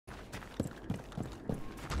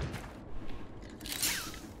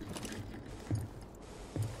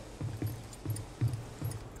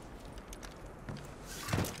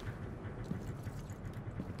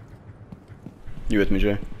You with me,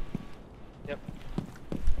 Jay? Yep.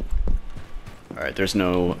 Alright, there's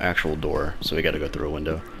no actual door, so we gotta go through a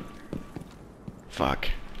window. Fuck.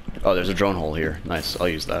 Oh, there's a drone hole here. Nice, I'll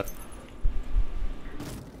use that.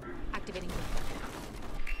 Activating.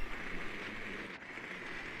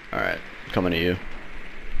 Alright, coming to you.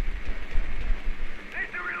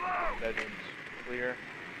 Bedroom's clear.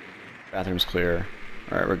 Bathroom's clear.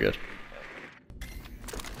 Alright, we're good.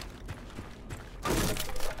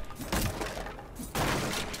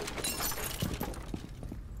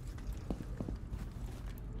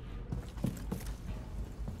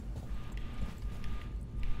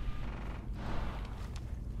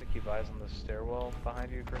 Keep eyes on the stairwell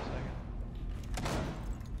behind you for a second.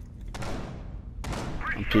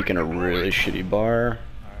 I'm peeking a really shitty bar.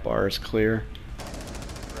 Right. Bar is clear.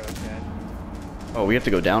 We're okay. Oh, we have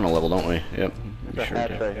to go down a level, don't we? Yep. There's a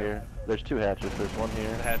hatch right here. There's two hatches. There's one here.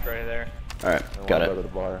 The hatch right there. Alright, And got one it. by the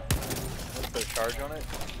bar. Let's put a charge on it.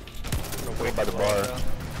 Wait by the bar.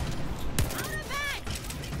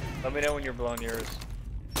 Let me know when you're blowing yours.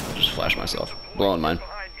 Just flash myself. Blowing mine.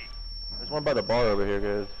 There's one by the bar over here,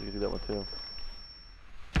 guys. You can do that one too.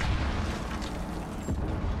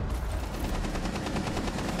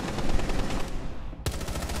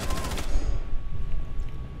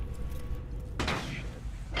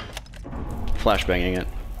 Flashbanging it.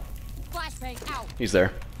 Flashbang out. He's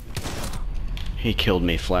there. He killed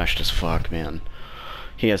me, flashed as fuck, man.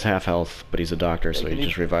 He has half health, but he's a doctor, so Hey, he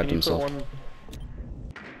just revived himself. Can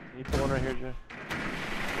you put one right here, Jay?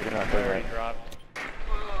 You're not I there, already right? dropped.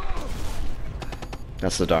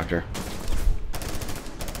 That's the doctor.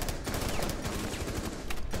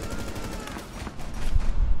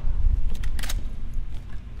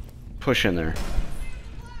 Push in there.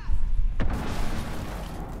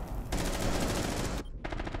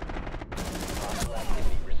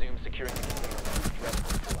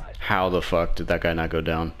 How the fuck did that guy not go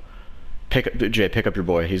down? Jay, pick up your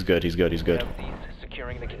boy. He's good, he's good, he's good.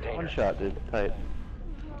 One shot, dude. Tight.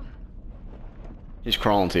 He's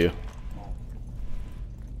crawling to you.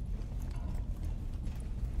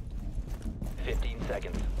 15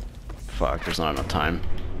 seconds. Fuck, there's not enough time.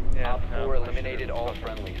 Yeah, Op 4 eliminated all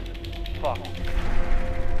friendlies. Fuck.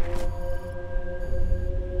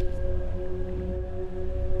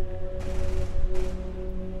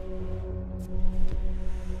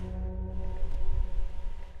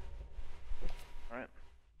 Alright.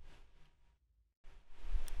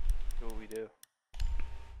 Do what we do.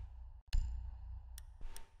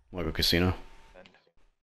 Wanna go casino? And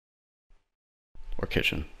Or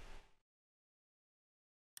kitchen?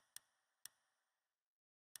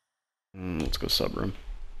 Let's go sub room.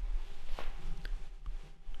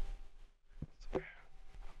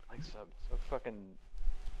 like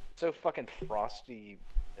so fucking frosty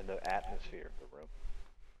in the atmosphere of the room.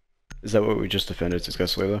 Is that what we just defended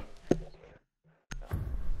successfully though?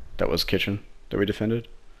 That was kitchen that we defended?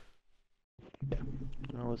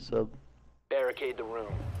 Oh, what's up? Barricade the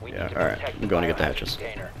room. We Yeah, need to alright. protect I'm going to get the biohazard hatches.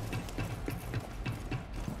 container.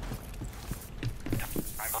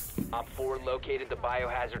 Op 4 located the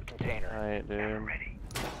biohazard container. Alright, dude.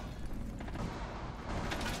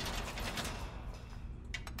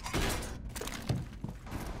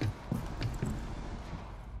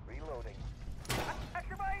 Reloading.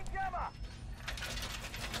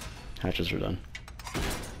 Hatches are done.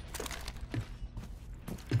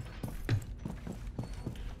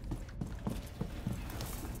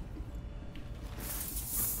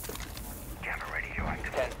 Camera ready to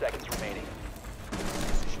activate. 10 seconds remaining.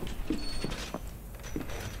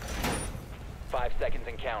 5 seconds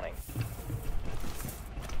and counting.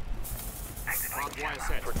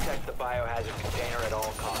 Protect the biohazard container at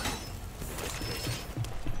all costs.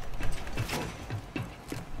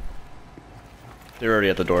 They're already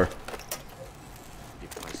at the door.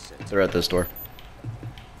 They're at this door.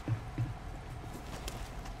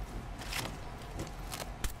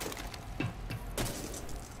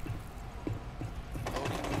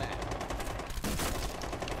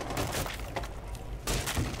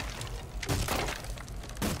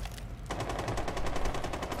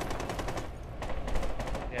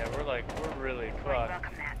 Yeah, we're really fucked.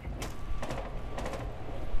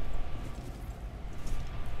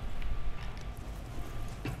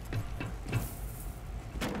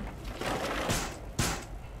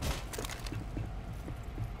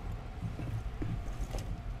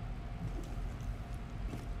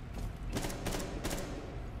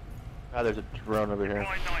 Ah, there's a drone over here.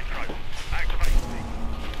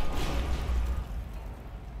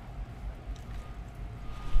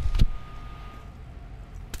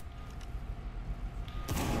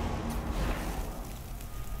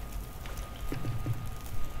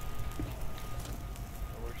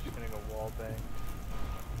 getting a wall bang.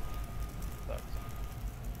 Sucks.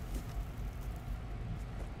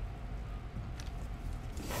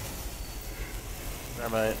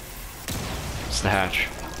 Thermite. It's the hatch.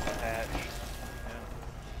 Hatch.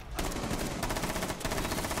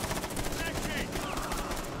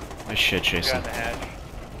 Nice shit, Yeah. Jason. Got in the hatch.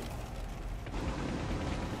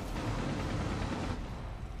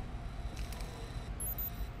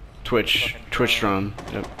 Twitch drone.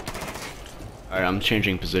 Yep. Alright, I'm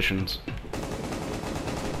changing positions.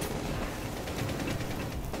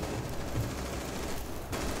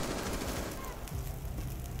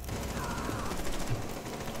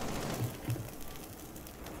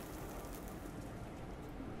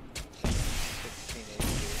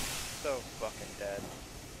 So fucking dead.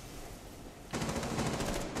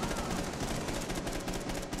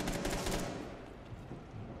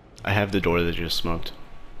 I have the door that just smoked.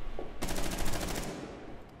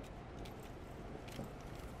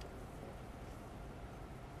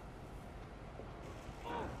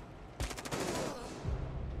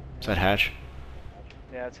 Is that hatch?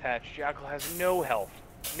 Yeah, it's hatch. Jackal has no health.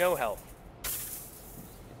 No health.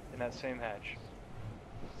 In that same hatch.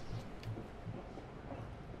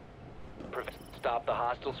 Stop the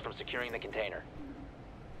hostiles from securing the container.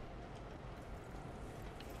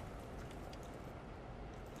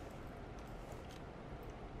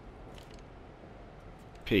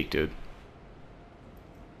 Peek, dude.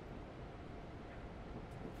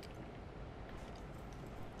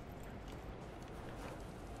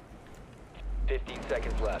 $15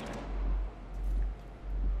 seconds left.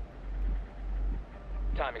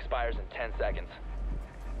 Time expires in 10 seconds.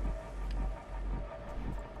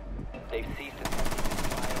 They've ceased its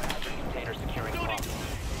biohazard container securing hostage.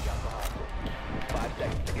 5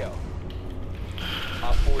 seconds to go.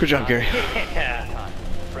 Good job, Gary. Yeah.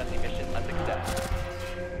 Friendly mission a success.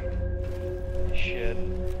 Shit.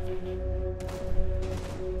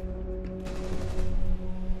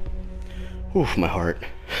 Oof, my heart.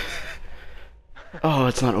 Oh,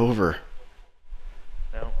 it's not over.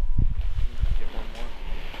 No. Get one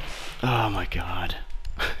more. Oh my god.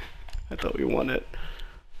 I thought we won it.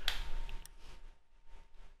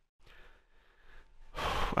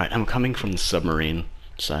 Alright, I'm coming from the submarine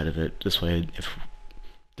side of it. This way, if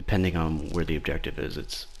depending on where the objective is,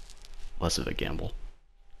 it's less of a gamble.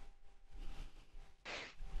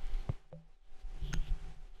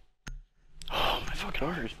 Oh my fucking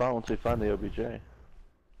Don't heart. respond once we find the OBJ.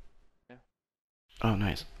 Oh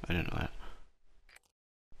nice. I didn't know that.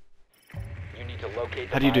 You need to locate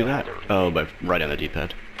the How do you do that? biohazard Oh, container. by right on the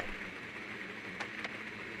D-pad.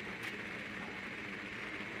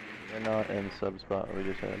 We're not in sub spot we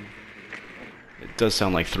just had. It does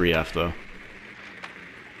sound like 3F though.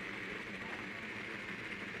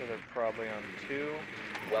 So they're probably on 2.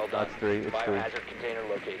 Well done. That's 3, it's 3. Biohazard container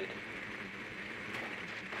located.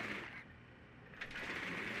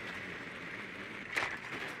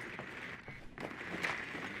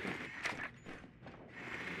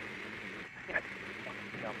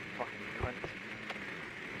 Dumb fucking cunt.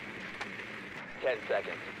 10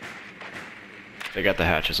 seconds. They got the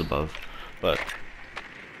hatches above, but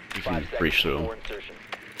you 5 can seconds breach through before them insertion.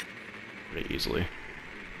 pretty easily.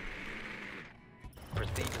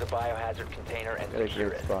 Proceed to the biohazard container and Got a secure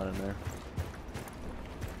great it. spot in there.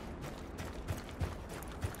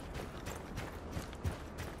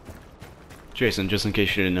 Jason, just in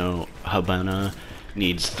case you didn't know, Habana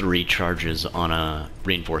needs 3 charges on a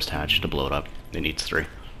reinforced hatch to blow it up. It needs 3.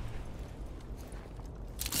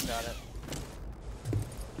 Got it.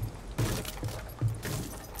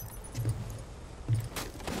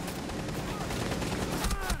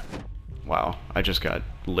 Wow, I just got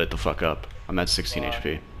lit the fuck up. I'm at 16 Wow.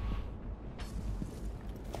 HP.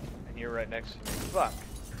 And you're right next to me. Fuck.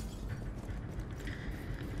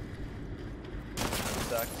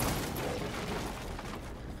 Sucks.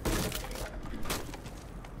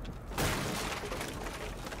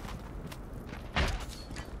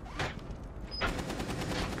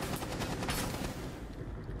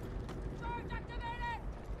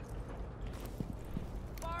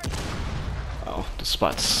 Oh, the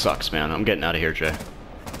spot sucks, man. I'm getting out of here, Jay.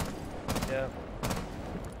 Yeah.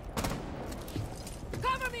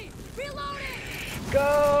 Cover me! Reloading!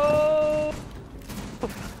 Go!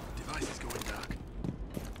 Device is going dark.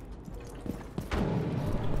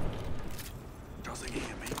 Tossing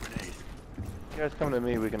EMP grenade. You guys come to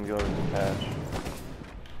me, we can go to the patch.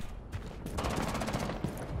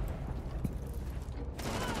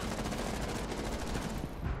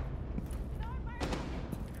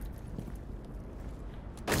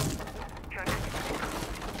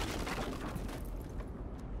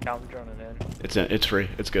 Count droning in. It's free.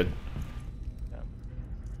 It's good.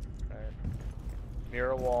 Yeah.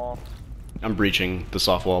 Mirror wall. I'm breaching the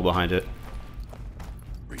soft wall behind it.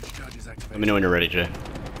 Breach charges activated. Let me know when you're ready, Jay.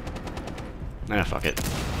 Ah, fuck it.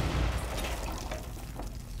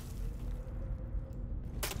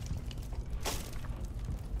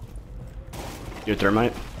 You're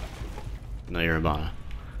thermite? No, you're a Bana.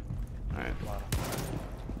 Alright.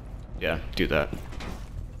 Yeah, do that.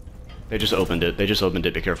 They just opened it. They just opened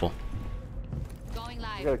it. Be careful. Going You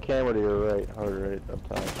live. got a camera to your right, hard right up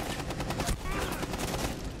top.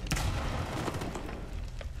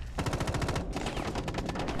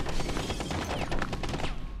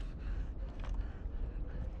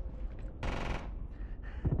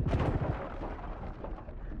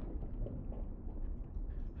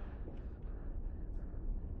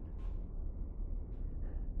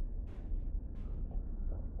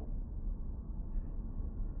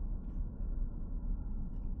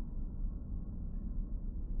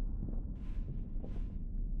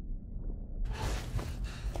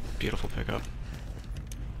 Beautiful pickup.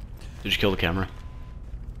 Did you kill the camera?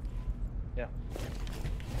 Yeah.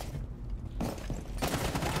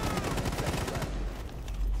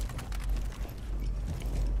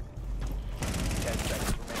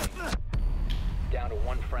 Down to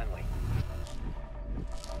one friendly.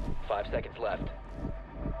 5 seconds left.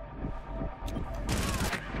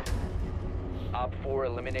 Op 4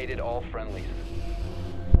 eliminated all friendlies.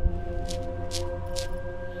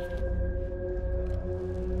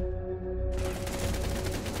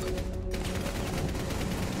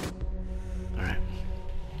 Alright.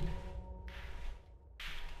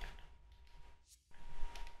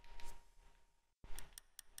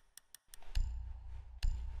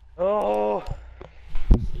 Oh.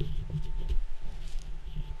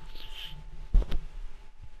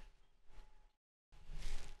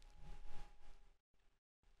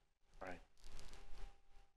 Right.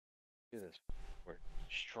 Do this. We're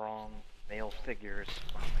strong male figures.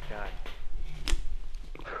 Oh my god.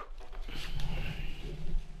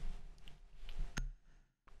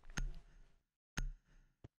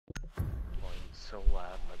 So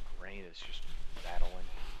loud, my brain is just battling.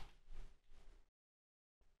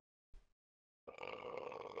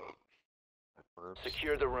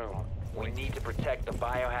 Secure the room. We need to protect the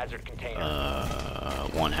biohazard container.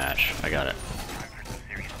 One hatch. I got it.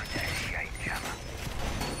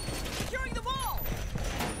 Securing the wall.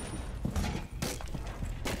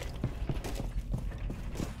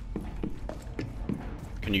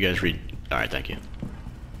 Can you guys read? Alright, thank you.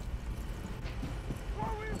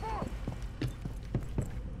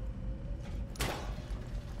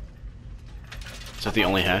 Is that the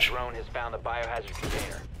only hatch? Drone has found the biohazard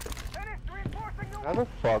container. How the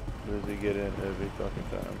fuck does he get in every fucking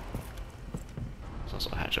time? There's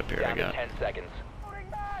also a hatch up here I Down to got. 10 seconds.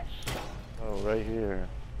 Oh, right here.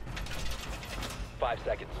 5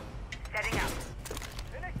 seconds. Setting up.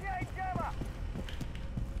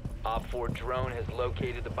 Op 4 drone has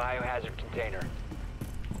located the biohazard container.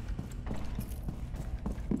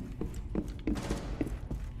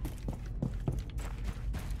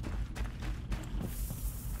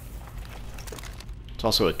 It's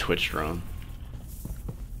also a Twitch drone.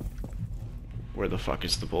 Where the fuck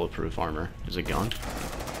is the bulletproof armor? Is it gone?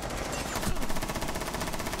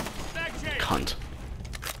 Cunt.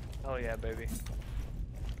 Oh yeah, baby.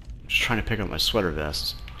 Just trying to pick up my sweater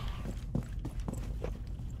vest.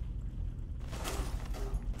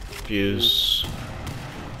 Fuse.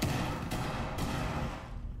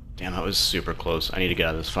 Damn, that was super close. I need to get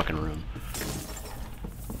out of this fucking room.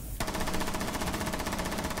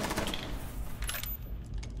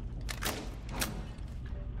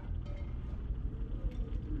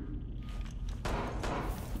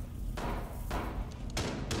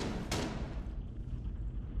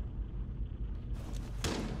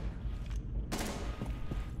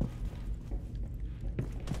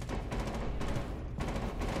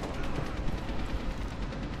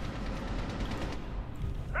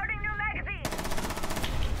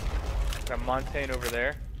 Got Montaigne over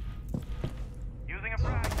there. Using a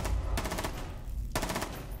frag.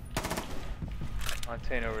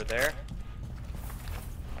 Montaigne over there.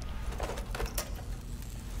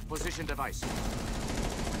 Position device.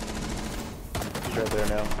 He's right there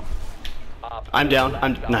now. Op I'm 4 down. last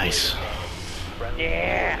I'm operator nice. standing. Friendly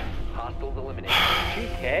Yeah. eliminated. Hostiles eliminated.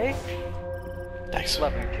 GK? Thanks.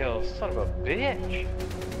 11 kills. Son of a bitch.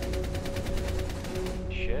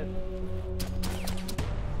 Shit.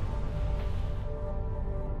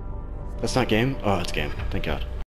 That's not game? Oh, it's game. Thank God.